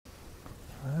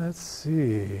Let's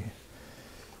see.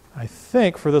 I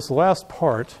think for this last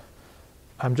part,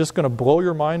 I'm just going to blow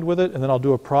your mind with it, and then I'll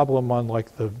do a problem on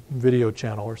like the video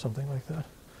channel or something like that.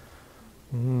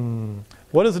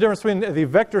 What is the difference between the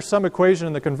vector sum equation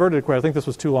and the converted equation? I think this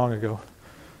was too long ago.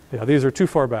 Yeah, these are too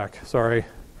far back. Sorry.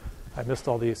 I missed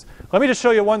all these. Let me just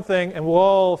show you one thing, and we'll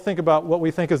all think about what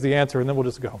we think is the answer, and then we'll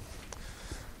just go.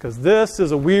 Because this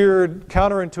is a weird,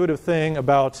 counterintuitive thing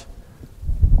about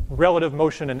relative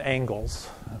motion and angles.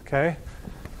 Okay?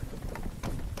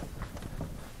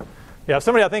 Yeah,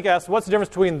 somebody I think asked, what's the difference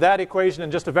between that equation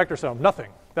and just a vector sum?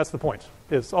 Nothing. That's the point.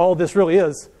 Is all this really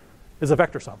is a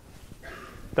vector sum.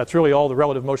 That's really all the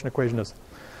relative motion equation is.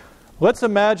 Let's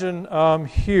imagine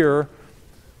here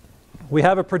we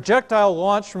have a projectile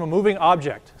launched from a moving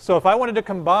object. So if I wanted to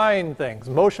combine things,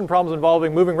 motion problems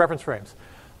involving moving reference frames,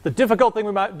 the difficult thing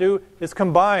we might do is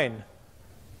combine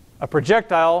a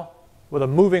projectile with a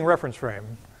moving reference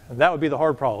frame. And that would be the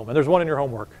hard problem. And there's one in your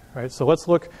homework. Right? So let's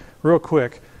look real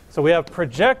quick. So we have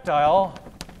projectile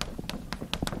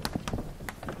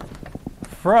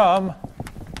from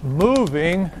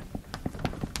moving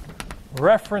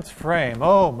reference frame.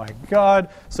 Oh my God.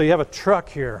 So you have a truck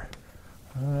here.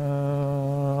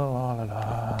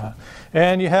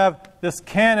 And you have this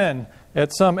cannon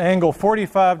at some angle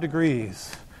 45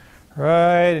 degrees,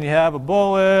 right? And you have a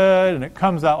bullet, and it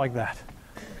comes out like that.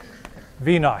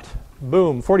 V naught.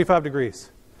 Boom, 45 degrees.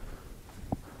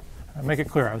 I'll make it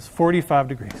clear, I was 45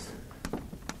 degrees.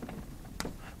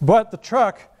 But the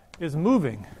truck is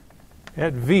moving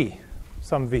at V,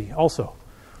 some V also.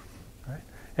 Right?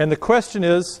 And the question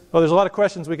is, well, there's a lot of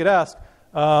questions we could ask.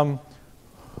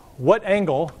 What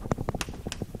angle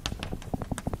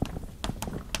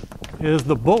is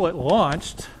the bullet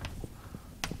launched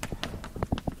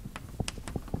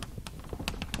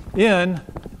in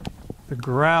the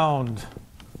ground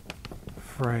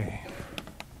frame?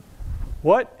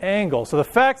 What angle? So the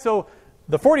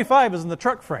 45 is in the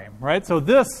truck frame, right? So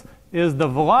this is the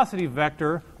velocity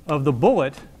vector of the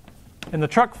bullet in the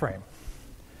truck frame.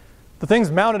 The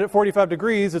thing's mounted at 45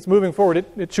 degrees, it's moving forward,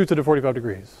 it shoots it at 45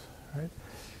 degrees. Right?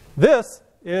 This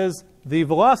is the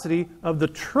velocity of the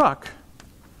truck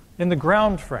in the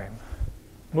ground frame,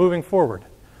 moving forward.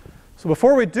 So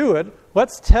before we do it,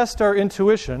 let's test our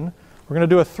intuition. We're going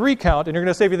to do a 3 count, and you're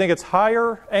going to say if you think it's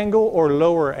higher angle or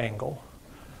lower angle.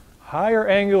 Higher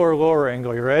angle or lower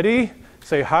angle. You ready?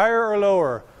 Say higher or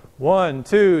lower. 1,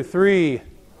 2, 3.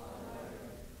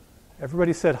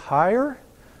 Everybody said higher?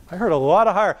 I heard a lot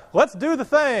of higher. Let's do the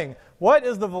thing. What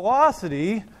is the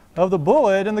velocity of the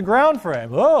bullet in the ground frame?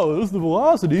 Oh, this is the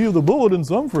velocity of the bullet in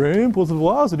some frame plus the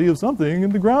velocity of something in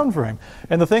the ground frame.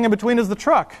 And the thing in between is the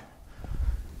truck.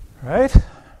 Right?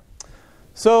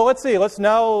 So let's see. Let's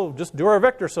now just do our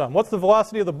vector sum. What's the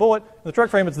velocity of the bullet in the truck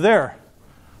frame? It's there.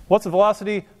 What's the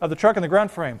velocity of the truck in the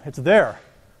ground frame? It's there.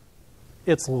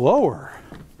 It's lower.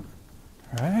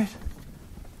 Right?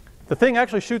 The thing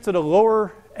actually shoots at a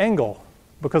lower angle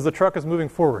because the truck is moving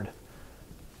forward.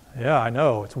 Yeah, I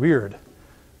know. It's weird.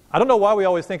 I don't know why we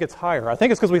always think it's higher. I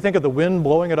think it's because we think of the wind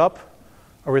blowing it up,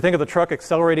 or we think of the truck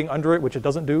accelerating under it, which it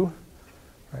doesn't do.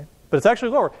 Right? But it's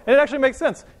actually lower. And it actually makes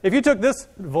sense. If you took this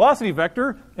velocity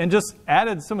vector and just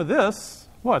added some of this,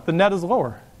 what? The net is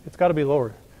lower. It's got to be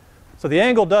lower. So the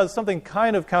angle does something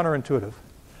kind of counterintuitive.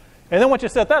 And then once you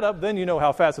set that up, then you know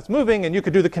how fast it's moving, and you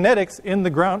could do the kinematics in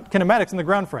the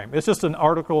ground frame. It's just an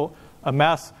article, a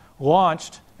mass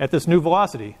launched at this new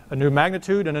velocity, a new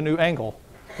magnitude and a new angle.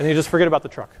 And then you just forget about the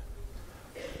truck.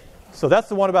 So that's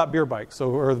the one about beer bikes,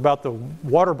 or about the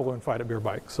water balloon fight at beer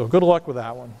bike. So good luck with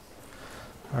that one.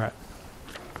 All right.